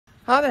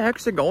How the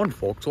heck's it going,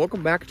 folks?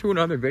 Welcome back to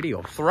another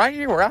video. So right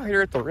here, we're out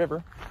here at the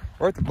river.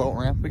 We're at the boat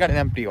ramp. We got an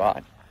empty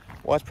lot.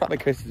 Well, it's probably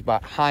because it's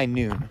about high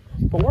noon.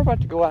 But we're about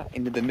to go out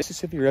into the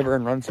Mississippi River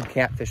and run some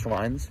catfish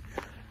lines,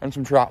 run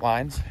some trout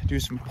lines, do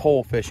some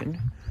pole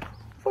fishing.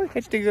 Hopefully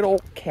catch the good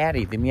old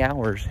catty, the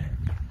meowers.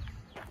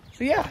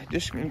 So yeah,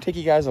 just gonna take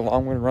you guys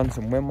along. We're gonna run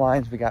some whim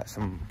lines. We got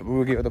some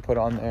bluegill to put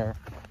on there.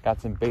 Got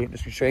some bait.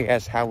 Just to show you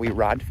guys how we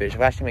rod fish.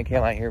 Last time we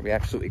came out here, we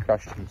absolutely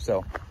crushed them.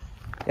 So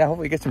yeah,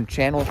 hopefully get some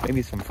channels,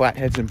 maybe some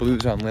flatheads and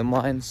blues on limb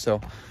lines. So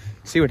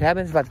see what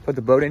happens. About to put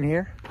the boat in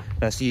here.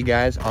 And I'll see you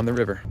guys on the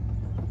river.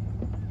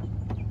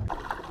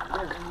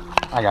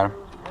 I got him.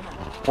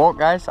 Well,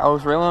 guys, I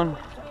was reeling.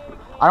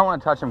 I don't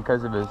want to touch him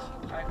because of his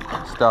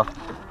stuff.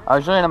 I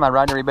was reeling on my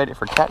rod to rebait it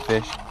for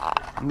catfish,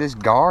 and this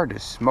gar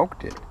just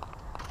smoked it.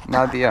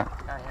 Now the I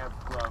have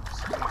gloves.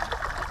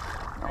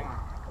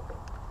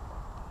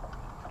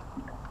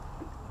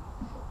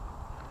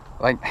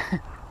 like,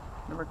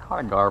 never caught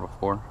a gar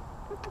before.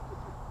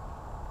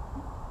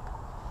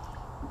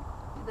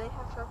 Do they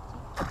have sharp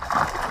teeth?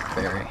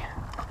 Very.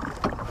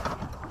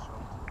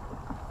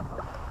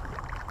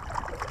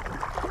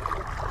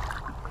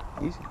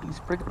 He's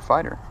a pretty good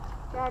fighter.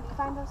 Dad, you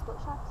find those split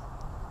shots?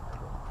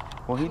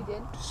 Well, he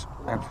just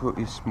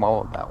absolutely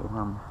swallowed that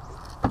worm.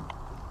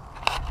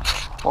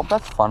 Well,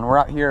 that's fun. We're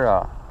out here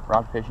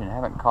rod fishing. I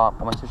haven't caught,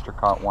 well, my sister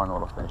caught one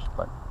little fish,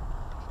 but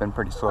it's been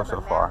pretty slow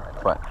so far.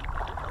 But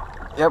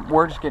yep,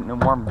 we're just getting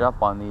warmed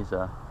up on these,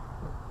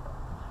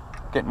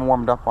 getting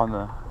warmed up on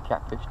the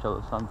catfish till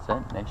the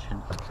sunset, and they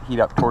should heat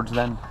up towards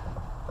then.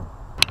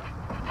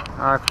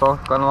 All right,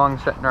 folks, going along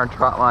setting our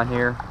trot line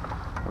here.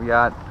 We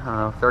got, I don't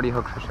know, 30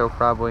 hooks or so,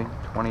 probably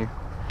 20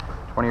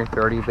 or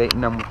 30,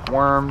 baiting them with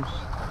worms,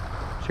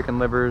 chicken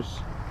livers,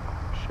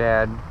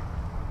 shad.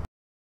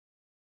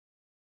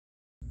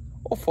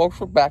 Well, folks,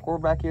 we're back. We're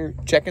back here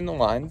checking the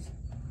lines,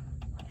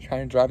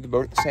 trying to drive the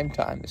boat at the same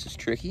time. This is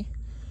tricky,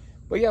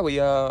 but yeah,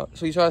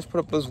 so you saw us put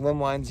up those limb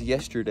lines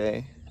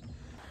yesterday.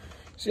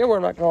 So yeah, we're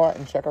about to go out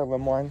and check our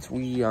limb lines.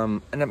 We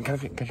ended up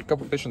catching a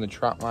couple fish on the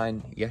trot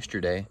line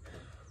yesterday,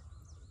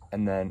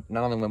 and then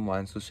not on the limb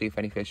lines. We'll see if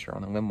any fish are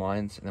on the limb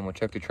lines, and then we'll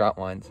check the trout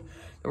lines.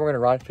 Then we're gonna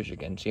rod fish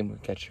again, see if we can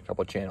catch a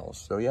couple channels.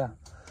 So yeah,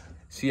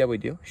 see how we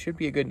do. Should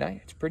be a good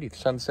night. It's pretty. The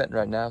sun's setting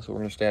right now, so we're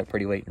gonna stay up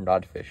pretty late and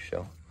rod fish.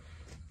 So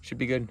should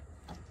be good.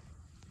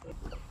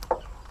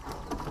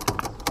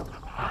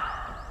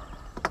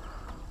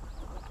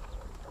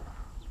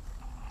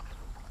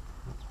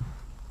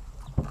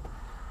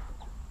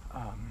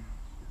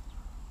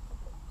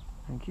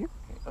 Thank you.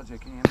 Okay,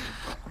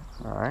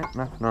 All right,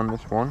 nothing on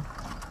this one.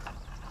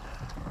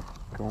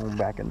 Going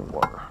back in the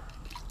water.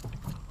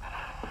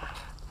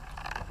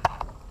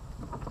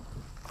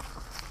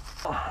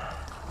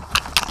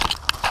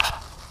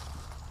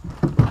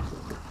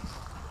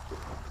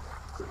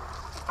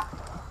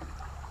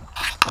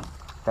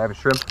 Have a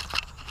shrimp.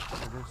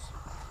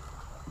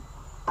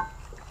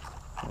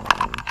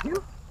 Thank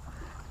you.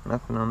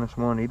 Nothing on this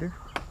one either.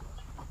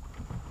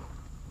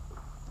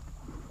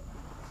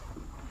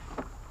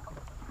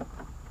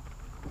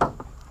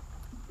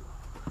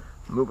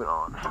 Moving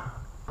on.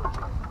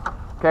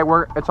 Okay,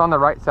 it's on the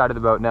right side of the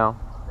boat now.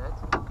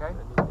 That's okay.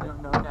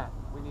 No net.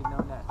 We need no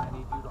net. I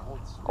need you to hold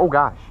still. Oh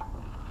gosh.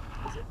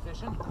 Is it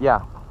fishing?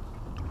 Yeah.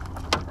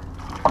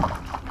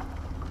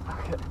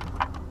 Okay.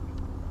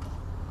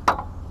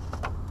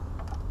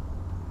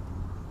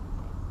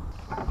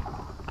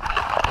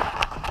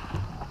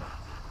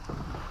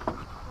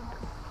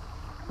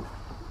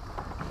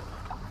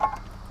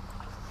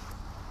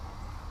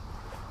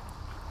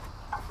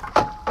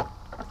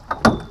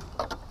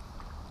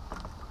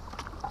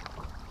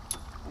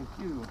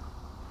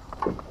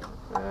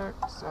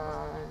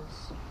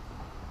 Exercise.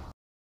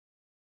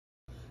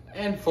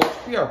 And folks,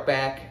 we are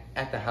back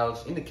at the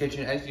house in the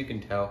kitchen, as you can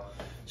tell.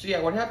 So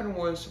yeah, what happened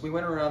was we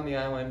went around the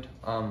island,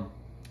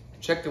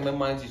 checked the limb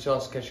lines. You saw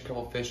us catch a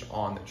couple fish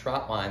on the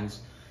trot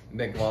lines, the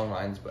big long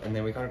lines, and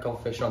then we caught a couple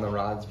fish on the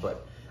rods.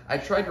 But I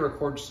tried to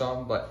record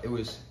some, but there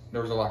was a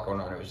lot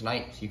going on. It was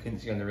night, so you couldn't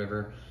see on the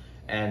river,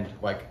 and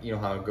like you know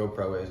how a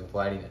GoPro is with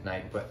lighting at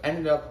night. But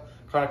ended up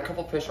caught a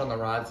couple fish on the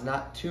rods,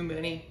 not too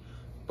many.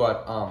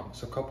 But,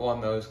 so a couple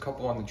on those,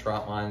 couple on the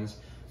trout lines.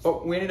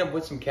 But we ended up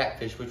with some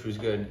catfish, which was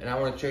good. And I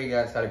want to show you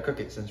guys how to cook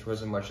it since there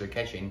wasn't much of the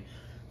catching.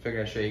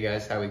 Figured I'd show you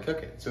guys how we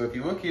cook it. So if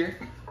you look here,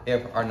 we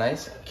have our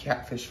nice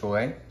catfish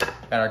fillet.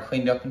 Got our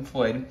cleaned up and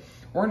filleted.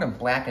 We're gonna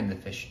blacken the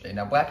fish today.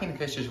 Now blackening the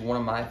fish is one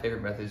of my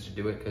favorite methods to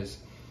do it because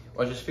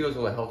well, it just feels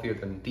a little healthier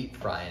than deep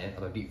frying it,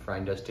 although deep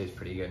frying does taste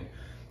pretty good.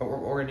 But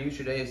what we're gonna use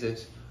today is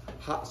this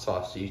hot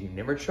sauce seasoning.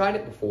 Never tried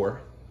it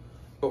before,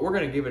 but we're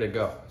gonna give it a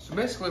go. So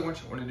basically what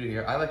you wanna do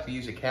here, I like to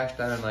use a cast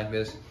iron like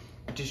this.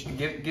 It just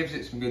gives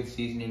it some good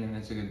seasoning and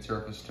it's a good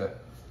surface to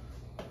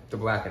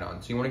blacken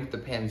on. So you wanna get the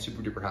pan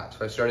super duper hot.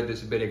 So I started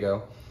this a bit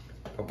ago,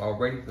 but while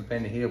we're waiting for the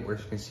pan to heat up, we're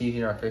just gonna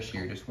season our fish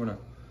here. Just wanna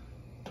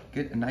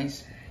get a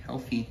nice,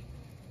 healthy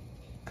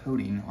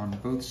coating on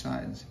both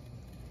sides.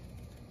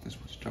 This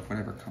stuff would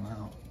ever come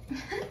out.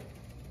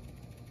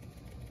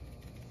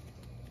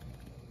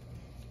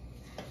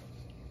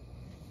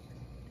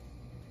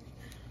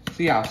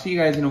 So yeah, I'll see you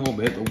guys in a little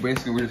bit, but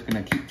basically we're just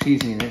gonna keep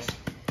seasoning this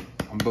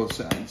on both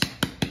sides.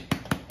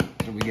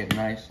 So we get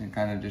nice and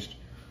kind of just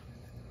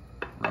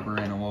rubber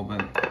in a little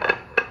bit.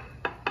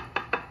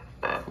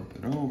 Flip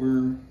it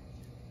over.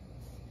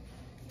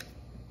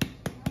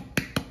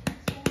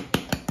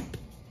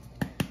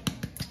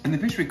 And the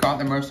fish we caught,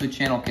 they're mostly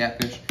channel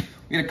catfish.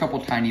 We had a couple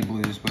tiny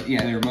blues, but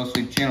yeah, they were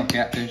mostly channel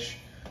catfish,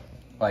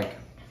 like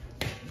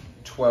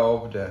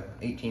 12 to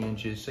 18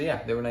 inches. So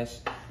yeah, they were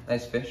nice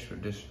fish. We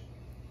just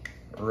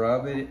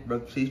rub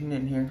seasoning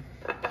in here.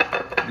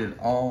 Get it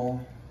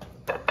all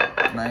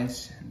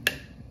nice,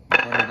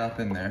 butter it up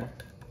in there.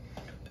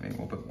 Maybe a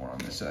little bit more on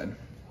this side.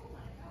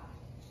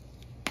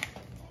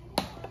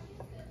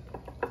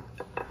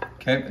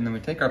 Okay, and then we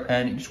take our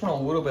pan. You just want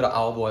a little bit of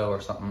olive oil or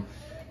something,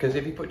 because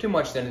if you put too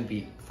much, then it'd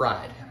be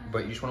fried.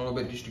 But you just want a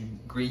little bit just to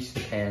grease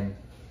the pan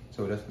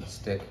so it doesn't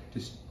stick.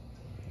 Just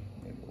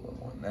maybe a little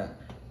more than that.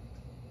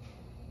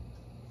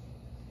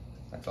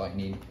 That's all you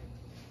need.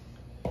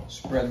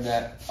 Spread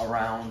that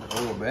around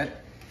a little bit.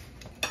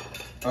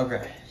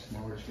 Okay, so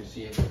now we're just gonna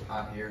see it get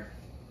hot here.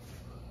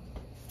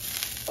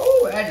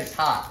 Oh, that is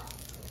hot.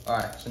 All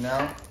right, so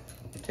now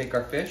we take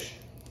our fish,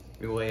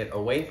 we lay it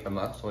away from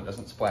us so it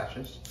doesn't splash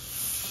us.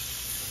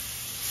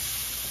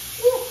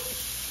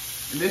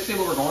 And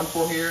basically what we're going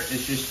for here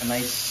is just a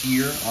nice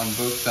sear on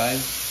both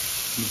sides.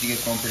 You see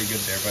it's going pretty good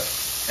there, but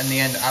in the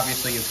end,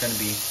 obviously it's gonna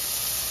be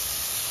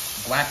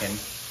blackened,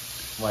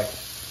 like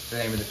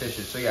the name of the fish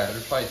is. So yeah,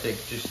 it'll probably take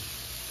just,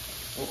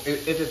 well,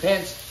 if the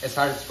pan's as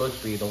hot as it's supposed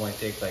to be, it'll only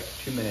take like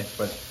 2 minutes,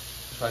 but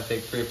it'll probably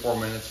take 3 or 4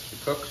 minutes to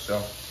cook. So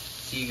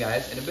see you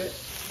guys in a bit.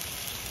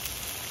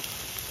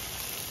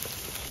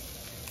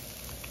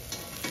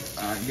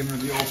 Give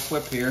it the old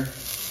flip here.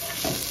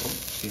 Oh,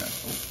 see that?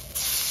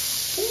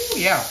 Oh,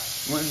 yeah.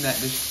 When that,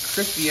 just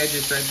crispy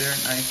edges right there,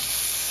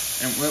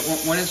 nice. And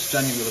when it's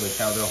done, you really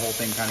tell the whole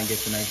thing kind of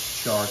gets a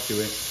nice char to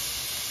it.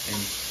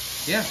 And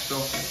yeah, so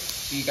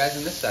see you guys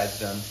when this side's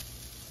done.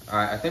 All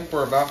right, I think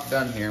we're about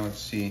done here. Let's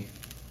see.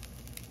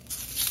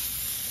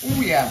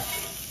 Oh yeah,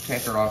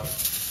 take her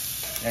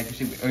off. Yeah, you can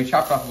see we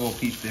chopped off a little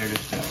piece there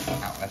just to,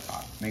 ow, that's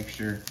hot. Make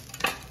sure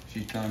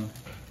she's done.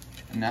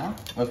 And now,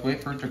 let's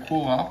wait for it to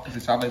cool off because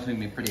it's obviously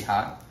gonna be pretty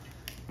hot.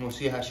 And we'll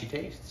see how she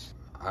tastes.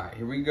 All right,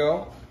 here we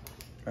go.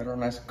 Got her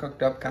nice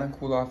cooked up, kind of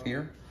cool off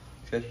here.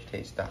 See how she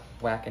tastes, that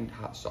blackened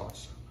hot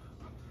sauce.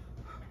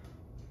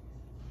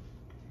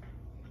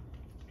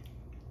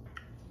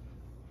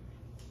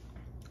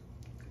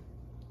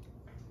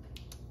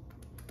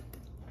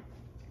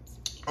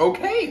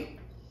 Okay,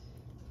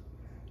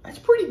 that's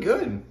pretty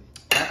good.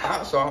 That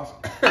hot sauce,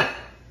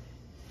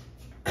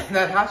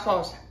 that hot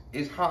sauce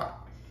is hot.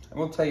 I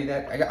will tell you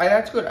that.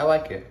 That's good. I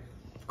like it.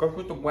 Of course,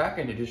 with the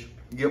blackened, you just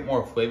get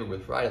more flavor.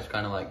 With fried, it's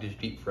kind of like just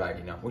deep fried,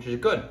 you know, which is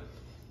good.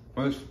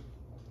 There's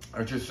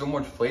just so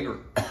much flavor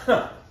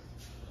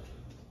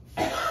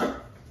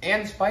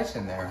and spice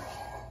in there.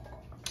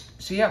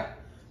 So yeah,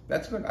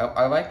 that's good.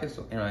 I like this.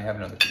 You know, I have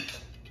another piece.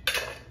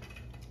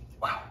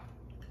 Wow,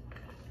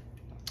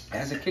 it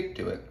has a kick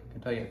to it. I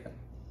can tell you that.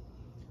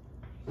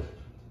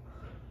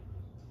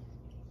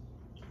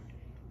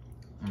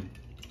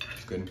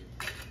 It's good.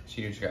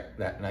 See, you just got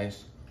that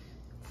nice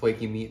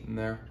flaky meat in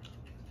there.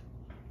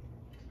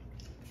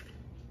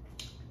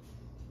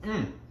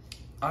 A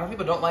lot of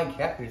people don't like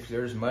catfish because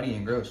they're just muddy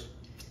and gross,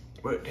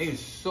 but it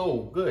tastes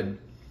so good.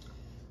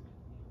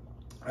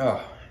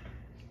 Oh.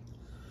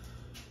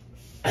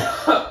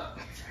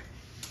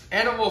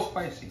 And a little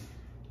spicy.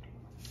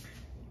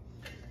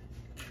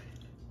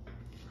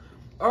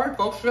 Alright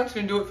folks, so that's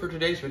going to do it for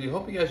today's video.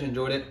 Hope you guys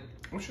enjoyed it.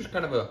 It was just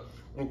kind of a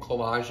little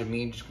collage of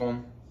me just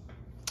going,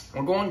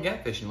 we're going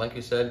catfishing, like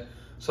I said.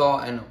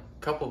 Saw in a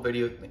couple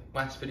videos,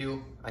 last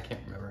video, I can't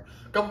remember.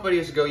 A couple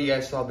videos ago, you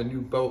guys saw the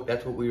new boat.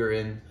 That's what we were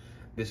in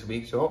this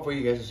week. So hopefully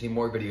you guys will see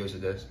more videos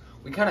of this.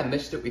 We kind of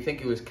missed it. We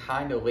think it was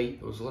kind of late.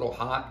 It was a little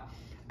hot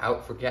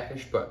out for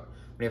catfish, but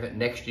we have it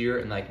next year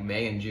in like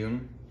May and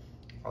June.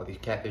 All these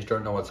catfish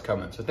don't know what's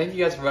coming. So thank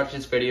you guys for watching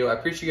this video. I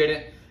appreciate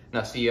it, and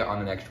I'll see you on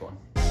the next one.